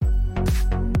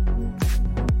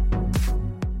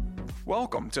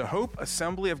Welcome to Hope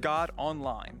Assembly of God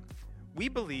Online. We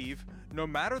believe no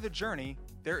matter the journey,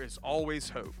 there is always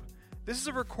hope. This is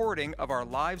a recording of our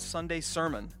live Sunday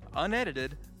sermon,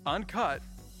 unedited, uncut,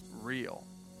 real.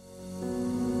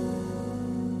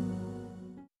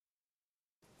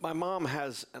 My mom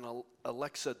has an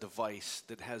Alexa device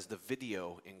that has the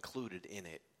video included in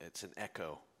it. It's an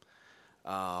Echo.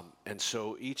 And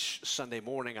so each Sunday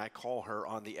morning I call her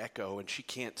on the Echo, and she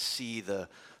can't see the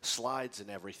slides and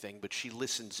everything, but she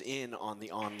listens in on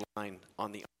the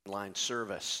online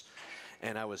service.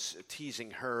 And I was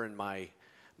teasing her and my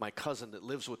cousin that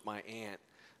lives with my aunt.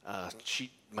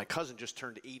 My cousin just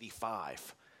turned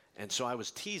 85. And so I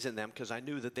was teasing them because I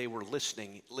knew that they were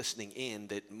listening in,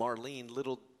 that Marlene,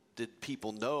 little did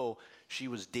people know, she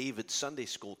was David's Sunday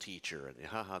school teacher.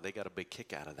 And they got a big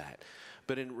kick out of that.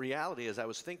 But in reality, as I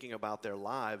was thinking about their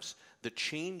lives, the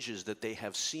changes that they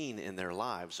have seen in their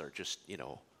lives are just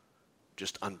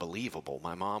unbelievable.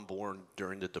 My mom born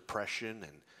during the Depression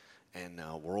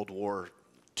and World War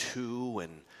II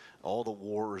and all the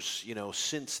wars,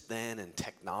 since then, and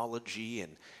technology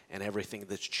and everything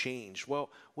that's changed. Well,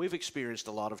 we've experienced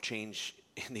a lot of change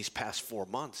in these past 4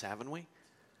 months, haven't we?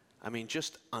 I mean,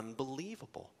 just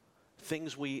unbelievable.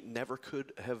 Things we never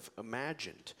could have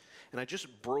imagined. And I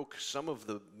just broke some of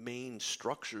the main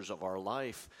structures of our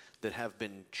life that have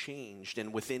been changed.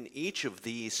 And within each of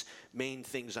these main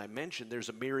things I mentioned, there's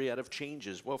a myriad of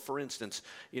changes. Well, for instance,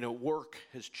 work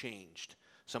has changed.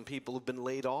 Some people have been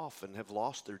laid off and have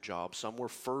lost their jobs. Some were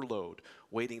furloughed,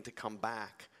 waiting to come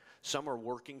back. Some are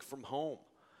working from home.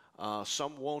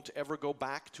 Some won't ever go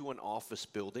back to an office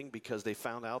building because they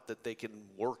found out that they can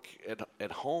work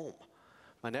at home.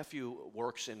 My nephew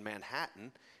works in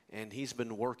Manhattan, and he's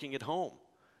been working at home.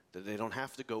 They don't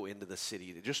have to go into the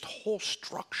city. Just whole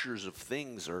structures of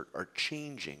things are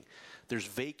changing. There's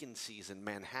vacancies in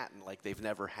Manhattan like they've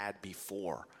never had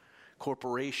before.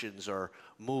 Corporations are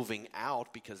moving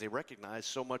out because they recognize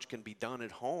so much can be done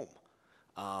at home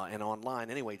and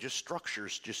online. Anyway, just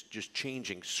structures just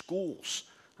changing. Schools.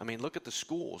 I mean, look at the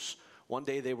schools. One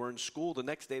day they were in school. The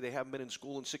next day they haven't been in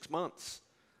school in 6 months.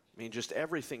 I mean, just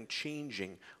everything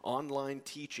changing. Online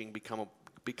teaching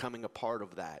becoming a part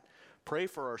of that. Pray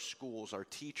for our schools, our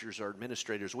teachers, our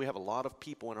administrators. We have a lot of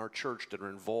people in our church that are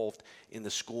involved in the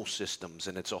school systems.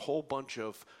 And it's a whole bunch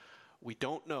of, we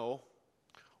don't know.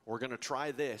 We're going to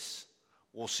try this.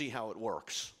 We'll see how it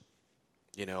works.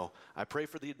 I pray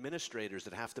for the administrators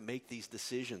that have to make these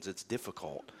decisions. It's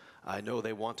difficult. I know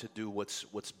they want to do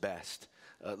what's best.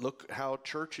 Look how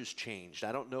church has changed.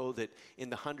 I don't know that in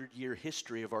the 100-year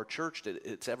history of our church that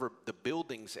the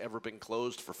building's ever been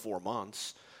closed for 4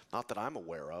 months. Not that I'm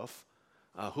aware of.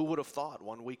 Who would have thought?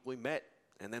 1 week we met,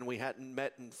 and then we hadn't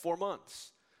met in 4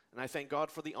 months. And I thank God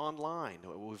for the online.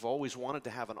 We've always wanted to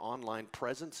have an online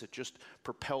presence. It just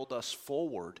propelled us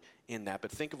forward in that. But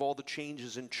think of all the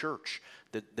changes in church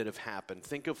that have happened.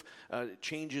 Think of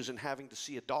changes in having to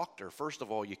see a doctor. First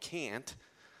of all, you can't.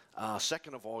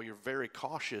 Second of all, you're very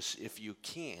cautious if you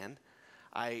can.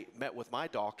 I met with my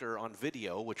doctor on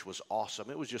video, which was awesome.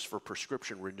 It was just for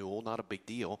prescription renewal, not a big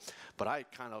deal. But I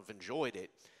kind of enjoyed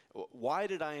it. Why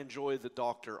did I enjoy the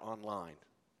doctor online?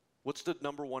 What's the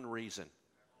number one reason?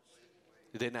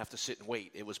 They didn't have to sit and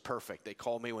wait. It was perfect. They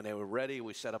called me when they were ready.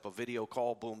 We set up a video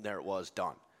call. Boom, there it was,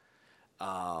 done.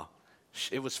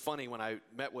 It was funny when I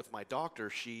met with my doctor.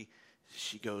 She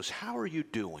goes, "How are you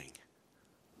doing?"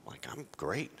 I'm like, "I'm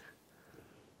great."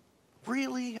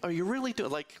 "Really? Are you really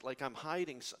doing like I'm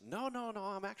hiding?" No,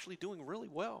 I'm actually doing really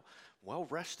well. Well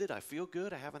rested. I feel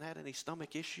good. I haven't had any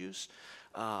stomach issues.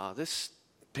 This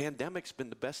pandemic's been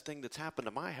the best thing that's happened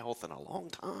to my health in a long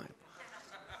time.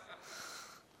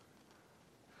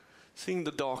 Seeing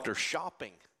the doctor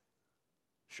shopping.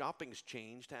 Shopping's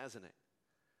changed, hasn't it?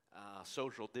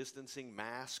 Social distancing,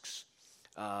 masks,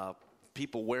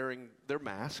 people wearing their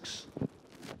masks.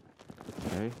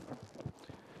 Okay.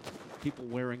 People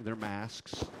wearing their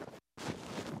masks.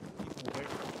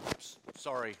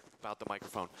 Sorry about the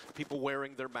microphone. People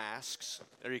wearing their masks.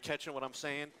 Are you catching what I'm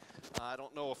saying? I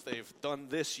don't know if they've done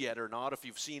this yet or not, if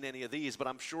you've seen any of these, but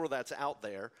I'm sure that's out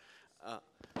there.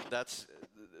 That's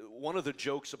one of the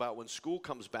jokes about when school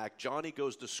comes back. Johnny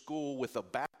goes to school with a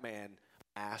Batman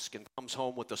mask and comes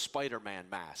home with a Spider-Man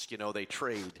mask. They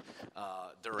trade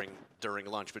during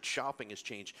lunch. But shopping has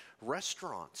changed.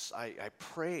 Restaurants, I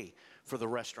pray for the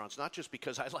restaurants, not just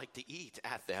because I like to eat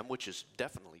at them, which is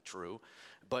definitely true,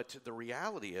 but the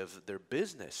reality of their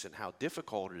business and how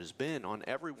difficult it has been on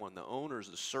everyone, the owners,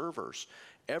 the servers,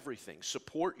 everything.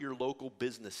 Support your local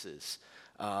businesses.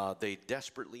 They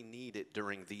desperately need it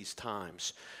during these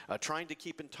times. Trying to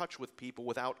keep in touch with people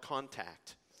without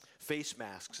contact. Face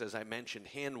masks, as I mentioned,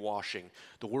 hand washing.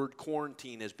 The word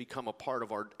quarantine has become a part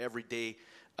of our everyday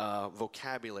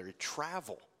vocabulary.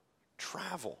 Travel,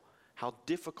 how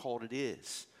difficult it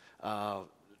is.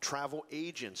 Travel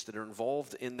agents that are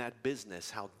involved in that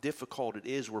business, how difficult it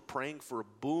is. We're praying for a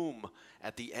boom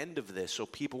at the end of this so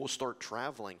people will start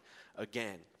traveling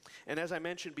again. And as I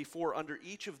mentioned before, under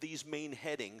each of these main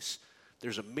headings,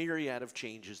 there's a myriad of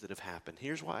changes that have happened.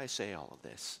 Here's why I say all of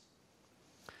this.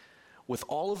 With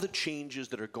all of the changes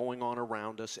that are going on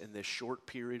around us in this short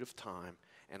period of time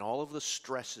and all of the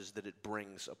stresses that it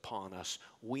brings upon us,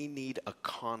 we need a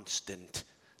constant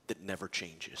that never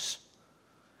changes.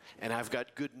 And I've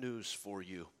got good news for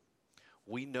you.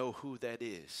 We know who that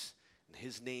is. And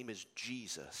his name is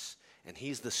Jesus. And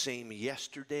he's the same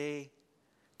yesterday,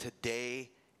 today,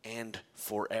 and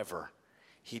forever.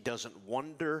 He doesn't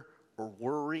wonder or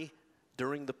worry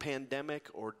during the pandemic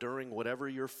or during whatever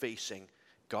you're facing.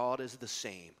 God is the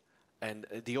same. And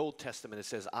the Old Testament, it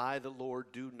says, I, the Lord,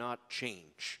 do not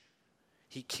change.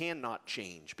 He cannot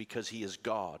change because he is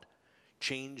God.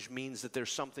 Change means that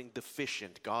there's something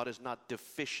deficient. God is not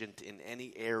deficient in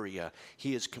any area.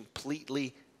 He is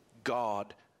completely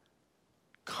God,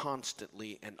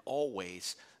 constantly and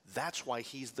always. That's why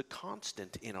he's the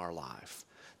constant in our life.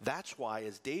 That's why,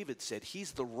 as David said,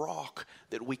 he's the rock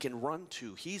that we can run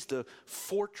to. He's the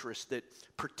fortress that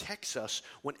protects us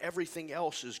when everything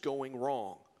else is going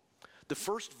wrong. The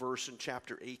first verse in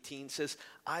chapter 18 says,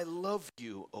 I love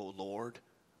you, O Lord,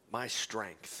 my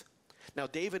strength. Now,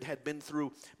 David had been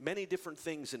through many different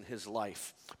things in his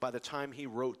life by the time he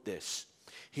wrote this.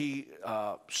 He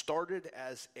started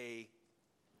as an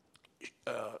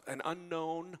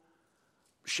unknown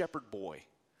shepherd boy.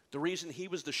 The reason he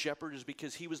was the shepherd is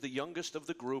because he was the youngest of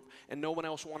the group and no one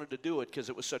else wanted to do it because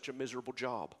it was such a miserable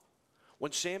job.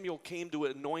 When Samuel came to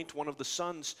anoint one of the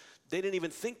sons, they didn't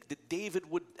even think that David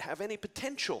would have any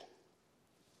potential.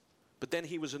 But then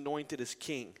he was anointed as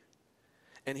king.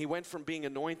 And he went from being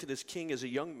anointed as king as a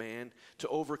young man to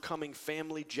overcoming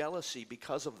family jealousy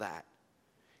because of that.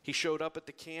 He showed up at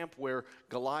the camp where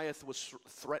Goliath was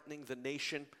threatening the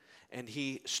nation, and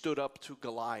he stood up to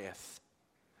Goliath.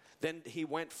 Then he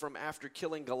went from, after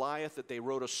killing Goliath, that they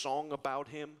wrote a song about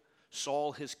him.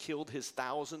 Saul has killed his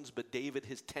thousands, but David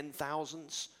his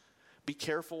 10,000s. Be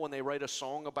careful when they write a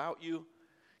song about you,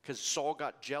 because Saul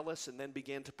got jealous and then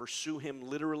began to pursue him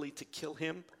literally to kill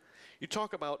him. You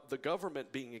talk about the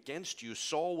government being against you.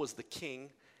 Saul was the king.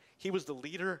 He was the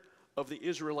leader of the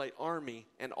Israelite army,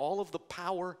 and all of the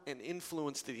power and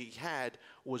influence that he had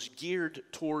was geared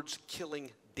towards killing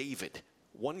David,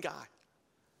 one guy,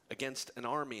 against an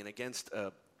army and against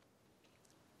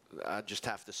I just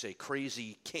have to say,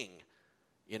 crazy king,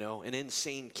 an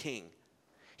insane king.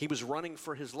 He was running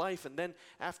for his life, and then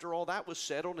after all that was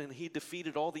settled and he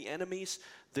defeated all the enemies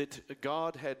that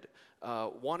God had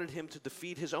wanted him to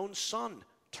defeat, his own son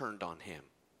turned on him.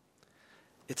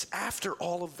 It's after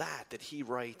all of that that he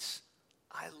writes,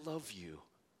 I love you,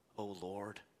 O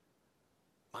Lord,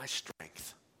 my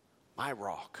strength, my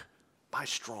rock, my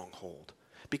stronghold.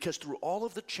 Because through all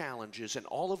of the challenges and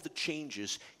all of the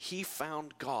changes, he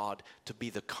found God to be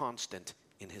the constant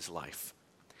in his life.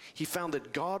 He found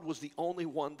that God was the only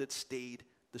one that stayed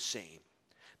the same.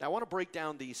 Now, I want to break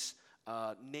down these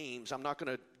names. I'm not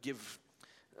going to give,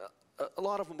 a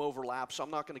lot of them overlap, so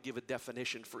I'm not going to give a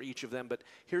definition for each of them, but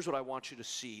here's what I want you to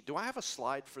see. Do I have a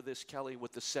slide for this, Kelly,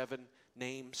 with the 7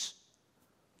 names?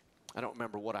 I don't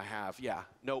remember what I have. Yeah,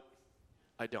 nope,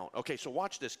 I don't. Okay, so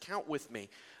watch this. Count with me.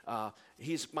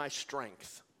 He's my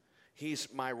strength. He's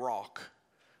my rock,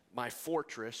 my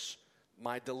fortress,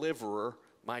 my deliverer,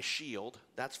 my shield.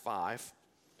 That's 5.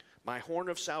 My horn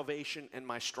of salvation and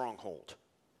my stronghold.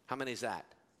 How many is that?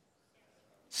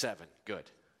 7. Good.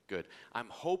 I'm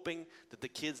hoping that the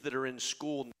kids that are in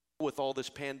school with all this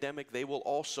pandemic, they will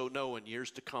also know in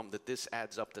years to come that this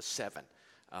adds up to 7.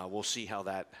 We'll see how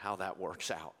that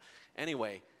works out.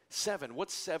 Anyway, 7.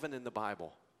 What's 7 in the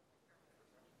Bible?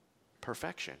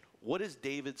 Perfection. What is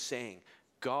David saying?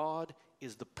 God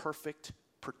is the perfect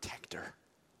protector.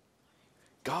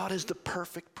 God is the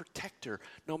perfect protector.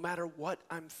 No matter what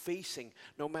I'm facing,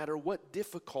 no matter what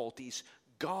difficulties,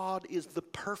 God is the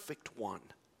perfect one.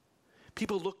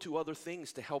 People look to other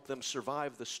things to help them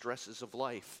survive the stresses of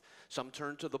life. Some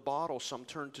turn to the bottle, some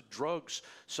turn to drugs,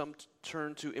 some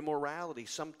turn to immorality,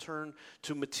 some turn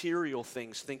to material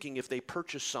things, thinking if they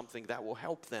purchase something that will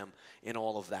help them in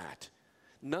all of that.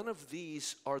 None of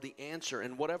these are the answer,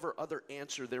 and whatever other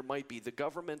answer there might be, the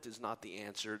government is not the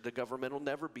answer. The government will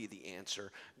never be the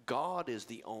answer. God is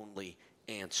the only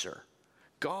answer.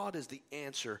 God is the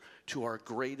answer to our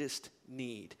greatest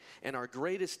need. And our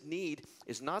greatest need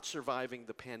is not surviving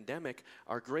the pandemic.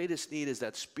 Our greatest need is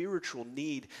that spiritual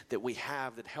need that we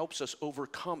have that helps us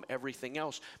overcome everything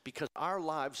else, because our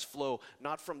lives flow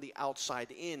not from the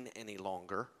outside in any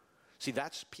longer. See,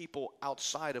 that's people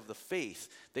outside of the faith.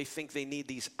 They think they need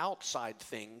these outside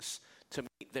things to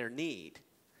meet their need.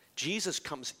 Jesus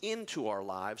comes into our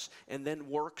lives and then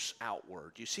works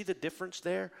outward. You see the difference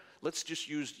there? Let's just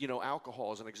use,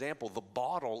 alcohol as an example. The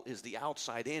bottle is the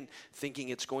outside in, thinking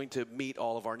it's going to meet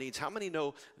all of our needs. How many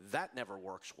know that never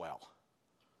works well?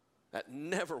 That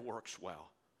never works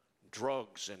well.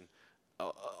 Drugs and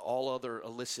all other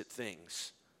illicit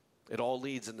things. It all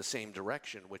leads in the same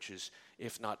direction, which is,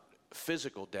 if not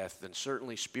physical death, then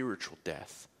certainly spiritual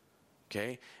death.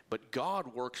 Okay? But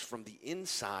God works from the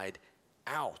inside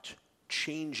out,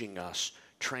 changing us,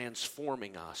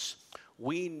 transforming us.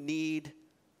 We need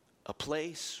a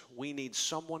place, we need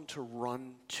someone to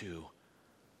run to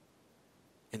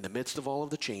in the midst of all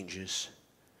of the changes,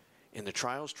 in the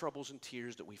trials, troubles, and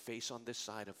tears that we face on this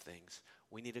side of things.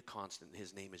 We need a constant.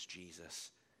 His name is Jesus.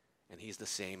 And he's the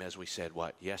same, as we said,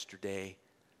 yesterday,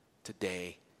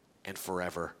 today, and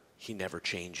forever. He never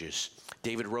changes.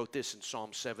 David wrote this in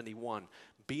Psalm 71,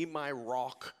 "Be my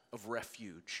rock of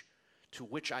refuge, to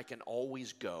which I can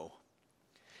always go.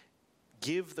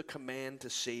 Give the command to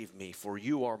save me, for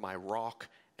you are my rock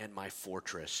and my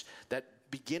fortress." That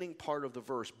beginning part of the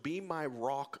verse, be my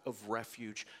rock of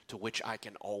refuge to which I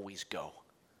can always go.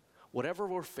 Whatever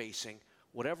we're facing,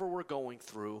 whatever we're going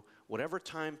through, whatever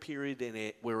time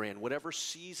period we're in, whatever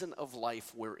season of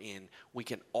life we're in, we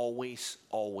can always,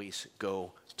 always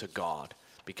go to God,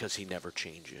 because he never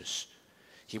changes.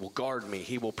 He will guard me.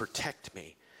 He will protect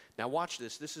me. Now watch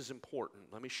this. This is important.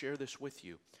 Let me share this with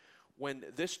you. When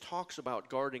this talks about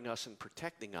guarding us and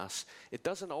protecting us, it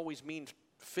doesn't always mean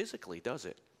physically, does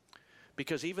it?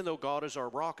 Because even though God is our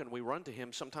rock and we run to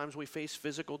him, sometimes we face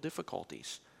physical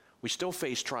difficulties. We still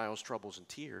face trials, troubles, and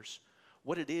tears.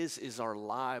 What it is our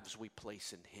lives we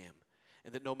place in him.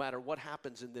 And that no matter what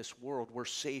happens in this world, we're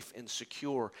safe and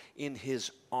secure in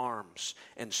his arms.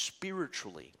 And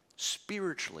spiritually,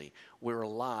 we're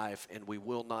alive and we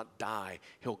will not die.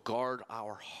 He'll guard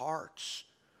our hearts,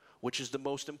 which is the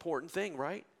most important thing,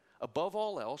 right? Above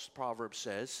all else, Proverbs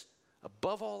says,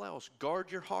 above all else,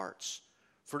 guard your hearts,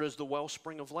 for it is the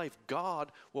wellspring of life.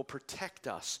 God will protect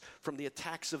us from the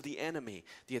attacks of the enemy.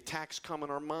 The attacks come in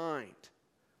our mind.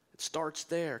 It starts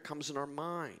there, comes in our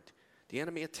mind. The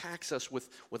enemy attacks us with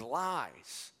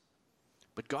lies.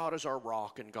 But God is our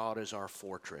rock and God is our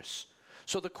fortress.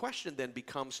 So the question then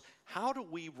becomes, how do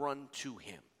we run to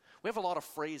him? We have a lot of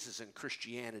phrases in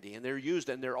Christianity, and they're used,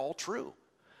 and they're all true.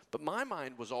 But my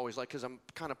mind was always like, because I'm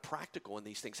kind of practical in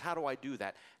these things, how do I do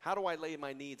that? How do I lay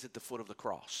my needs at the foot of the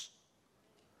cross?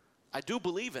 I do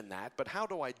believe in that, but how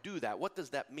do I do that? What does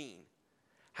that mean?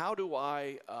 How do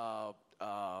I, I'll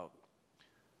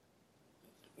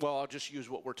just use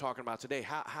what we're talking about today.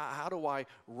 How do I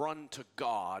run to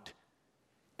God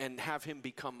and have him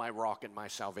become my rock and my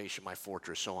salvation, my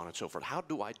fortress, so on and so forth? How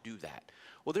do I do that?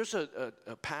 Well, there's a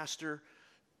pastor,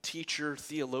 teacher,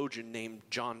 theologian named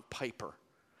John Piper.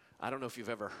 I don't know if you've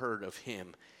ever heard of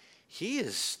him. He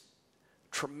is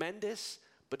tremendous,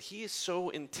 but he is so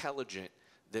intelligent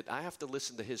that I have to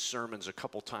listen to his sermons a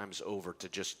couple times over to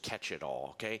just catch it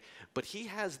all, okay? But he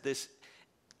has this,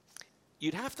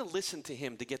 you'd have to listen to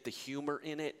him to get the humor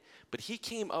in it, but he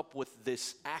came up with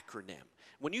this acronym.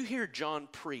 When you hear John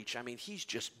preach, I mean, he's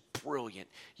just brilliant.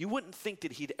 You wouldn't think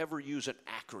that he'd ever use an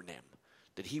acronym,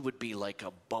 that he would be like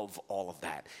above all of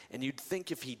that. And you'd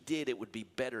think if he did, it would be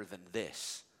better than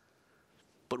this.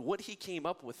 But what he came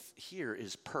up with here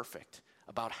is perfect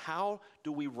about how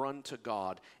do we run to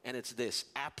God, and it's this,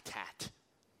 APTAT.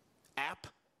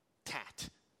 APTAT.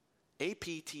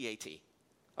 A-P-T-A-T.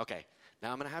 Okay,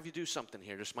 now I'm going to have you do something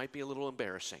here. This might be a little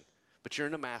embarrassing, but you're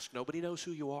in a mask. Nobody knows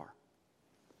who you are.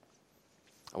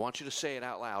 I want you to say it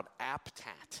out loud.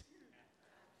 APTAT.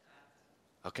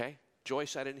 Okay?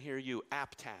 Joyce, I didn't hear you.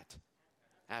 APTAT.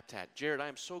 APTAT. Jared, I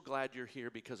am so glad you're here,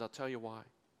 because I'll tell you why.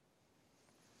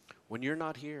 When you're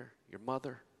not here, your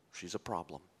mother, she's a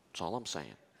problem. That's all I'm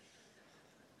saying.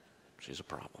 She's a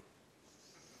problem.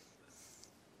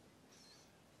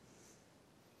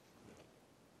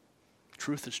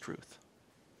 Truth is truth.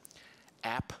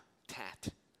 APTAT.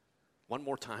 One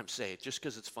more time, say it, just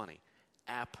because it's funny.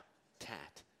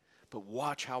 APTAT. But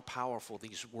watch how powerful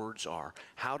these words are.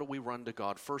 How do we run to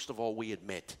God? First of all, we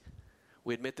admit.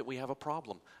 We admit that we have a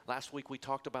problem. Last week we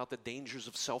talked about the dangers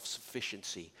of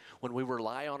self-sufficiency. When we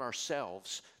rely on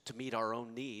ourselves to meet our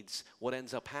own needs, what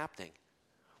ends up happening?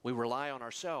 We rely on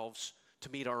ourselves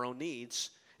to meet our own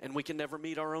needs, and we can never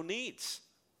meet our own needs.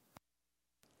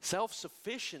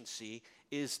 Self-sufficiency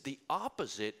is the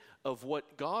opposite of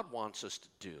what God wants us to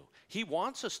do. He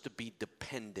wants us to be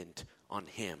dependent on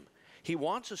Him. He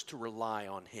wants us to rely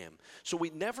on Him. So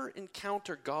we never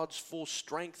encounter God's full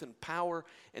strength and power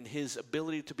and His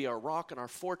ability to be our rock and our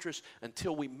fortress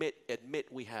until we admit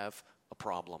we have a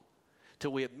problem.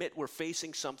 Till we admit we're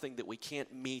facing something that we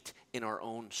can't meet in our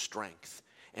own strength.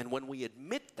 And when we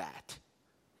admit that,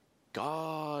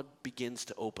 God begins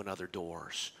to open other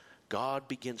doors. God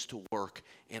begins to work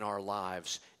in our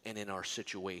lives and in our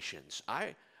situations.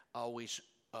 I always,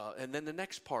 and then the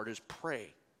next part is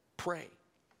pray. Pray.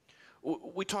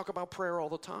 We talk about prayer all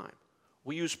the time.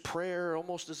 We use prayer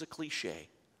almost as a cliche.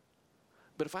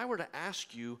 But if I were to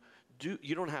ask you,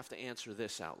 you don't have to answer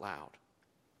this out loud.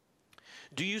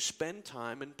 Do you spend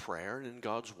time in prayer and in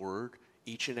God's Word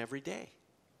each and every day?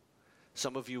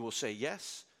 Some of you will say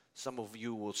yes. Some of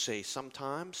you will say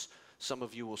sometimes. Some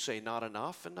of you will say not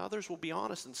enough. And others will be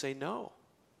honest and say no.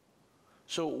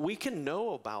 So we can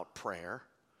know about prayer,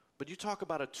 but you talk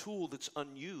about a tool that's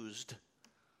unused,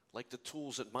 like the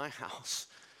tools at my house,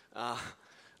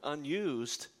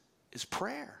 unused is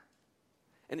prayer.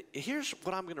 And here's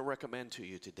what I'm going to recommend to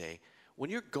you today. When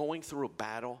you're going through a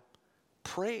battle,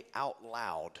 pray out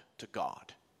loud to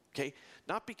God, okay?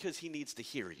 Not because He needs to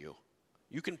hear you.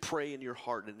 You can pray in your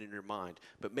heart and in your mind,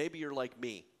 but maybe you're like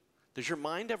me. Does your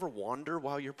mind ever wander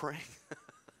while you're praying?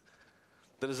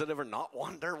 Does it ever not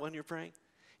wander when you're praying?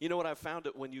 You know what I've found?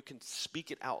 That when you can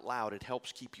speak it out loud, it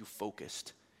helps keep you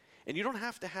focused. And you don't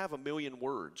have to have a million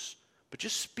words, but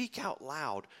just speak out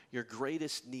loud your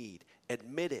greatest need.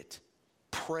 Admit it.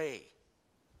 Pray.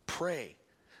 Pray.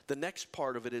 The next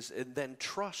part of it is, and then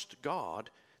trust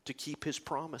God to keep His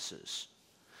promises.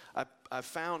 I've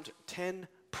found 10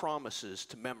 promises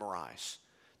to memorize.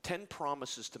 10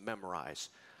 promises to memorize.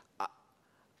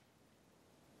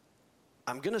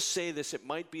 I'm going to say this, it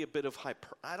might be a bit of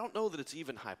I don't know that it's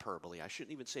even hyperbole. I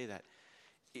shouldn't even say that.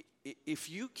 If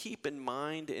you keep in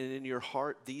mind and in your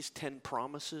heart these 10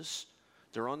 promises,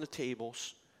 they're on the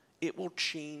tables, it will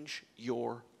change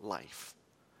your life.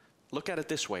 Look at it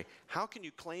this way. How can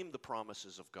you claim the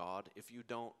promises of God if you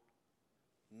don't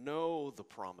know the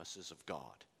promises of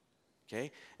God?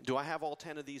 Okay? Do I have all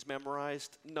 10 of these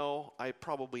memorized? No, I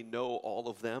probably know all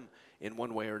of them in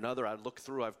one way or another. I look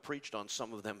through, I've preached on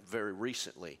some of them very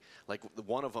recently. Like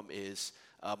one of them is,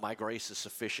 my grace is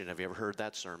sufficient. Have you ever heard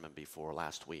that sermon before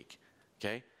last week?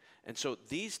 Okay? And so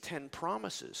these 10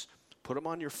 promises, put them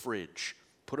on your fridge,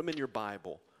 put them in your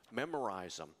Bible,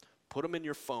 memorize them, put them in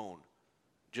your phone.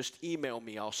 Just email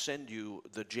me, I'll send you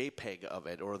the JPEG of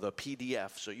it or the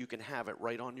PDF so you can have it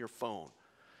right on your phone.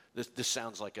 This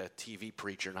sounds like a TV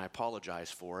preacher, and I apologize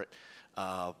for it.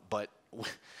 But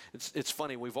it's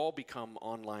funny. We've all become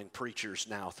online preachers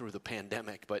now through the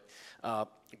pandemic. But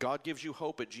God gives you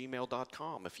hope at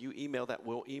gmail.com. If you email that,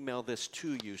 we'll email this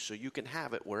to you so you can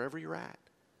have it wherever you're at.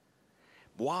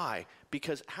 Why?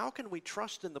 Because how can we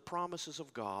trust in the promises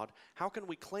of God? How can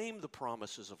we claim the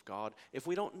promises of God if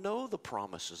we don't know the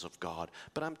promises of God?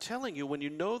 But I'm telling you, when you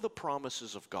know the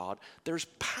promises of God, there's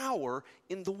power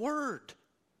in the Word.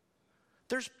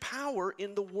 There's power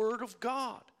in the Word of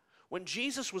God. When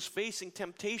Jesus was facing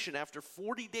temptation after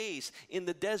 40 days in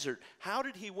the desert, how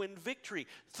did He win victory?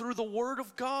 Through the Word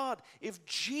of God. If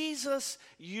Jesus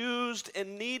used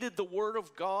and needed the Word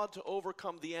of God to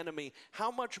overcome the enemy,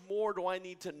 how much more do I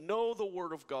need to know the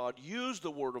Word of God, use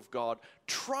the Word of God,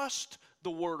 trust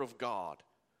the Word of God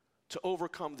to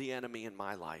overcome the enemy in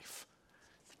my life?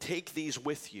 Take these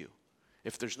with you.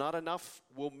 If there's not enough,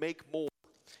 we'll make more.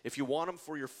 If you want them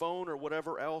for your phone or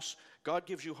whatever else, God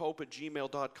gives you hope at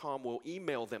gmail.com. We'll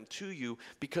email them to you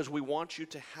because we want you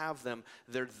to have them.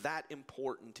 They're that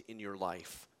important in your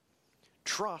life.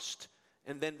 Trust,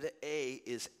 and then the A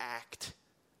is act.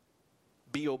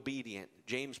 Be obedient.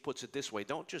 James puts it this way.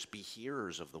 Don't just be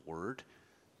hearers of the word.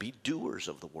 Be doers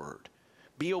of the word.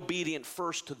 Be obedient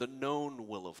first to the known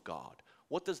will of God.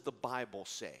 What does the Bible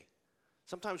say?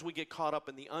 Sometimes we get caught up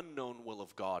in the unknown will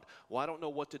of God. Well, I don't know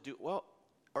what to do. Well,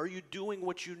 are you doing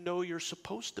what you know you're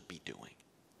supposed to be doing?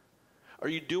 Are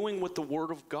you doing what the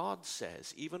Word of God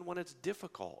says, even when it's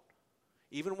difficult?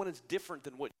 Even when it's different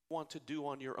than what you want to do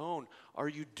on your own? Are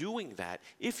you doing that?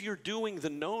 If you're doing the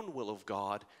known will of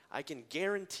God, I can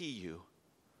guarantee you,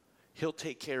 He'll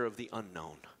take care of the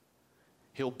unknown.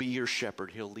 He'll be your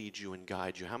shepherd. He'll lead you and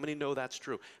guide you. How many know that's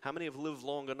true? How many have lived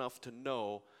long enough to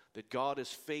know that God is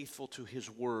faithful to His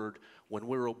Word when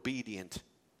we're obedient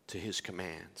to His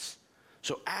commands?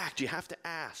 So act. You have to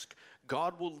ask.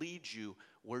 God will lead you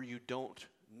where you don't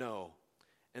know.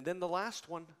 And then the last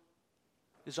one,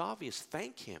 is obvious.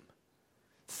 Thank him.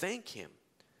 Thank him.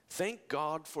 Thank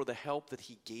God for the help that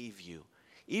he gave you.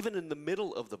 Even in the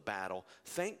middle of the battle,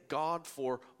 thank God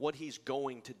for what he's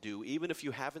going to do. Even if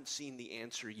you haven't seen the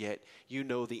answer yet, you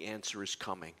know the answer is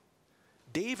coming.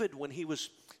 David, when he was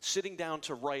sitting down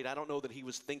to write, I don't know that he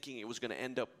was thinking it was going to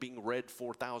end up being read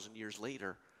 4,000 years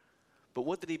later. But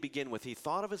what did he begin with? He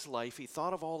thought of his life, he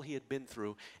thought of all he had been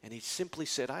through, and he simply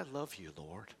said, I love you,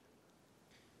 Lord.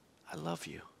 I love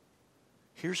you.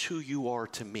 Here's who you are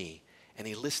to me. And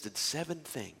he listed 7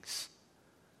 things.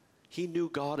 He knew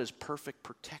God as perfect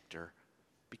protector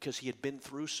because he had been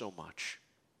through so much.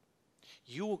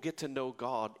 You will get to know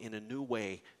God in a new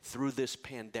way through this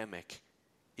pandemic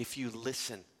if you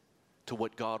listen to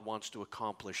what God wants to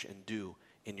accomplish and do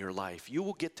in your life. You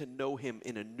will get to know him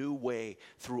in a new way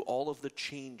through all of the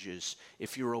changes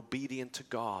if you're obedient to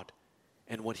God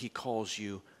and what he calls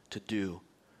you to do.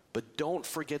 But don't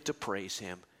forget to praise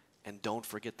him and don't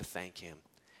forget to thank him.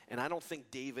 And I don't think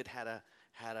David had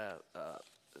a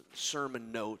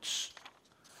sermon notes.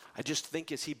 I just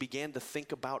think as he began to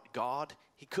think about God,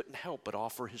 he couldn't help but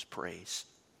offer his praise.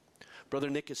 Brother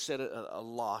Nick has said it a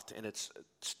lot, and it's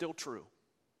still true.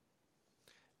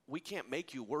 We can't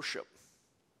make you worship.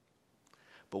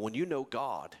 But when you know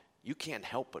God, you can't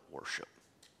help but worship.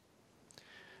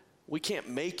 We can't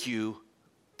make you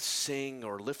sing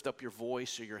or lift up your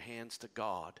voice or your hands to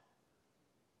God.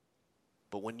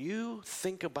 But when you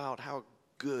think about how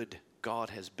good God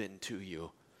has been to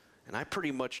you, and I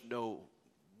pretty much know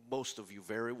most of you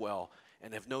very well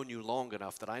and have known you long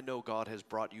enough that I know God has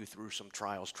brought you through some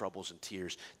trials, troubles, and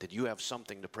tears, that you have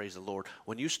something to praise the Lord.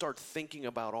 When you start thinking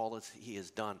about all that he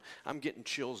has done, I'm getting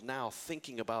chills now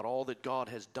thinking about all that God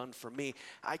has done for me.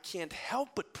 I can't help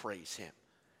but praise him.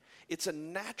 It's a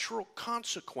natural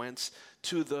consequence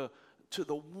to the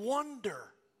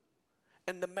wonder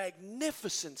and the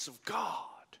magnificence of God.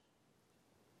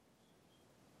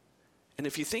 And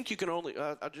if you think you can only,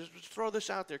 I'll just throw this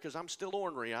out there because I'm still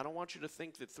ornery. I don't want you to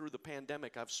think that through the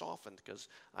pandemic I've softened, because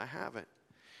I haven't.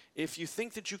 If you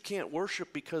think that you can't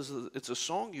worship because it's a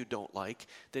song you don't like,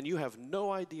 then you have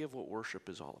no idea of what worship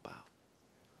is all about.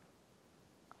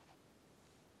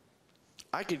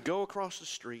 I could go across the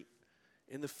street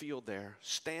in the field there,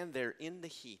 stand there in the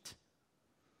heat,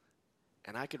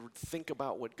 and I could think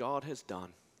about what God has done,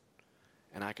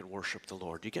 and I could worship the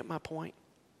Lord. Do you get my point?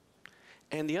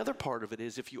 And the other part of it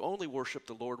is, if you only worship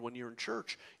the Lord when you're in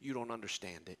church, you don't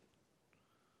understand it.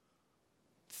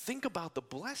 Think about the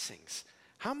blessings.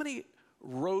 How many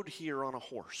rode here on a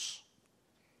horse?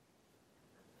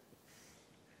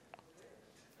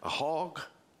 A hog,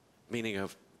 meaning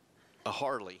a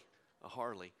Harley. A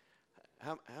Harley.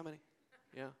 How many?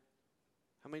 Yeah.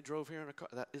 How many drove here in a car?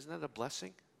 Isn't that a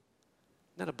blessing?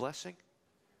 Isn't that a blessing?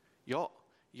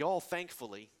 Y'all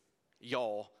thankfully,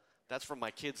 that's from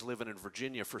my kids living in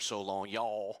Virginia for so long,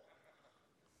 y'all.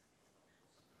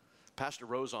 Pastor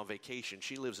Rose on vacation.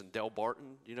 She lives in Del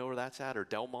Barton. You know where that's at? Or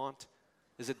Delmont?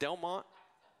 Is it Delmont?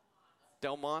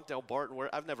 Delmont, Del Barton.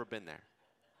 Where? I've never been there.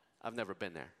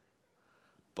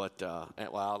 But,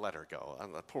 well, I'll let her go.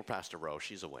 Poor Pastor Rose.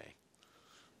 She's away.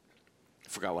 I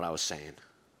forgot what I was saying.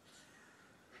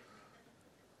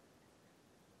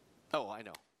 Oh, I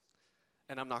know.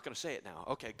 And I'm not going to say it now.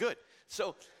 Okay, good.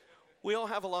 So we all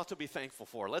have a lot to be thankful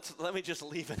for. Let me just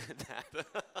leave it at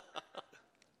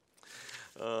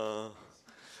that.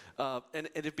 And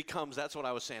it becomes, that's what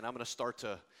I was saying. I'm going to start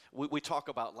to, we talk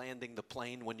about landing the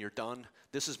plane when you're done.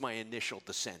 This is my initial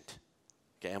descent.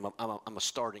 Okay, I'm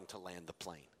starting to land the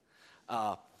plane.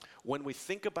 When we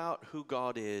think about who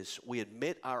God is, we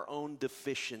admit our own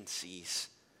deficiencies,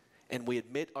 and we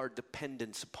admit our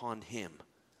dependence upon him.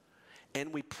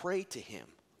 And we pray to him.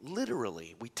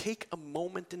 Literally, we take a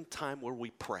moment in time where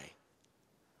we pray.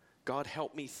 God,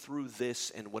 help me through this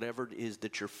and whatever it is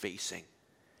that you're facing.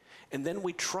 And then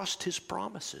we trust his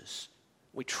promises.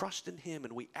 We trust in him,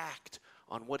 and we act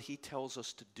on what he tells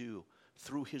us to do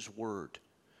through his word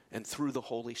and through the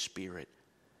Holy Spirit.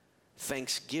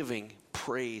 Thanksgiving,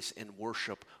 praise, and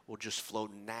worship will just flow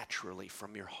naturally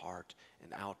from your heart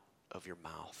and out of your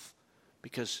mouth.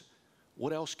 Because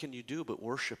what else can you do but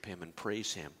worship him and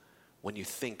praise him when you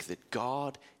think that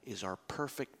God is our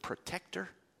perfect protector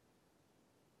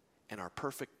and our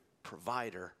perfect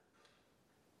provider?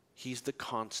 He's the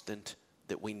constant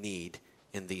that we need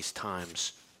in these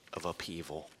times of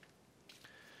upheaval.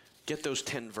 Get those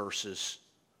 10 verses,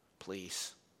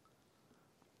 please.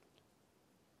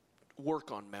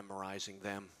 Work on memorizing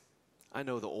them. I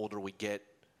know the older we get,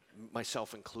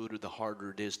 myself included, the harder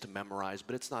it is to memorize,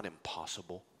 but it's not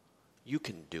impossible. You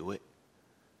can do it.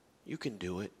 You can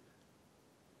do it.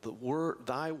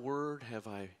 Thy word have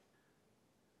I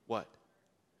What?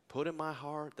 Put in my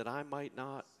heart that I might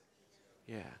not.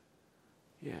 Yeah.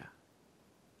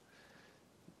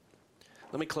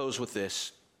 Let me close with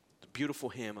this. The beautiful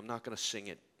hymn. I'm not going to sing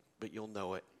it, but you'll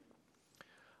know it.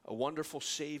 A wonderful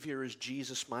Savior is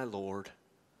Jesus my Lord,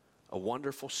 a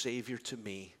wonderful Savior to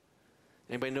me.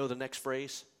 Anybody know the next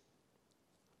phrase?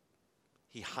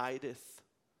 He hideth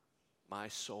my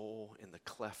soul in the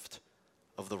cleft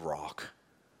of the rock,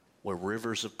 where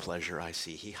rivers of pleasure I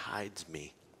see. He hides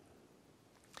me.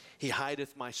 He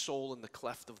hideth my soul in the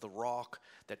cleft of the rock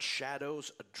that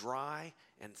shadows a dry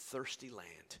and thirsty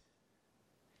land.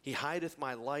 He hideth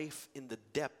my life in the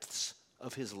depths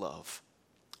of his love.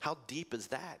 How deep is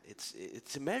that?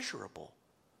 It's immeasurable.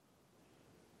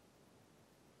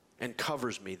 And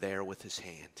covers me there with his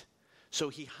hand. So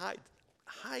he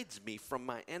hides me from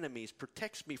my enemies,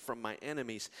 protects me from my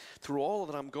enemies through all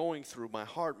that I'm going through, my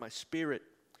heart, my spirit.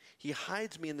 He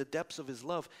hides me in the depths of his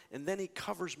love, and then he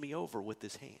covers me over with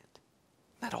his hand.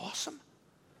 Isn't that awesome?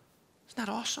 Isn't that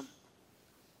awesome?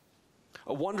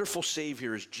 A wonderful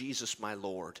Savior is Jesus my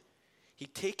Lord. He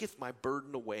taketh my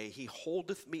burden away. He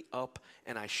holdeth me up,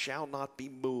 and I shall not be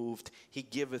moved. He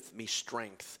giveth me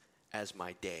strength as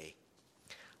my day.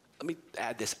 Let me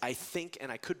add this. I think,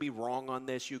 and I could be wrong on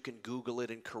this, you can Google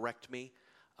it and correct me.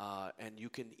 And you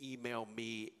can email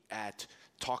me at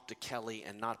talktokelly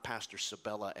and not Pastor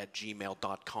Sabella at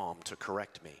gmail.com to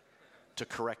correct me.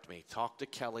 Talk to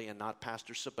Kelly and not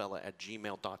Pastor Sabella at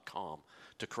gmail.com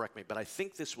to correct me. But I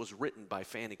think this was written by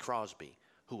Fanny Crosby,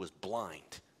 who was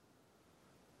blind.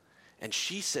 And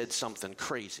she said something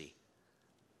crazy.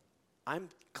 I'm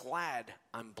glad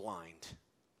I'm blind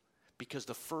because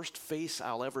the first face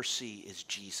I'll ever see is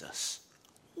Jesus.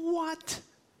 What?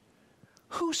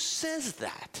 Who says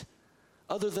that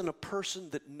other than a person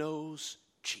that knows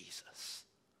Jesus?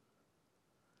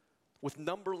 With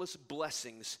numberless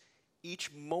blessings,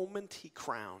 each moment he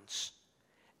crowns,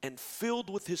 and filled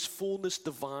with his fullness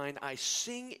divine, I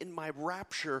sing in my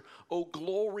rapture, O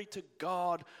glory to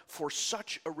God for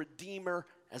such a Redeemer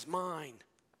as mine.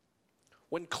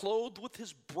 When clothed with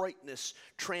his brightness,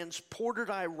 transported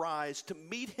I rise to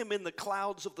meet him in the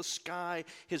clouds of the sky,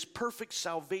 his perfect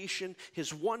salvation,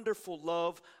 his wonderful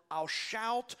love. I'll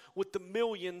shout with the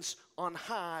millions on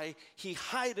high, he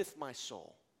hideth my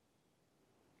soul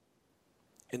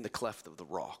in the cleft of the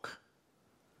rock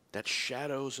that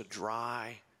shadows a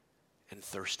dry and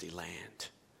thirsty land.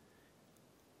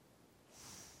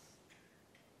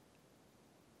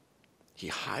 He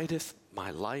hideth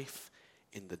my life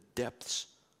in the depths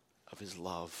of his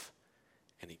love,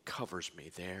 and he covers me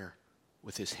there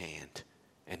with his hand,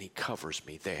 and he covers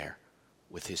me there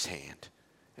with his hand.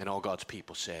 And all God's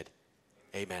people said,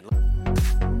 amen.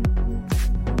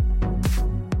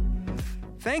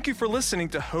 Thank you for listening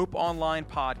to Hope Online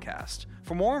Podcast.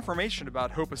 For more information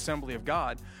about Hope Assembly of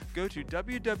God, go to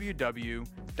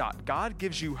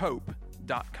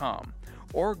www.godgivesyouhope.com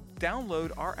or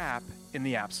download our app in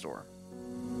the App Store.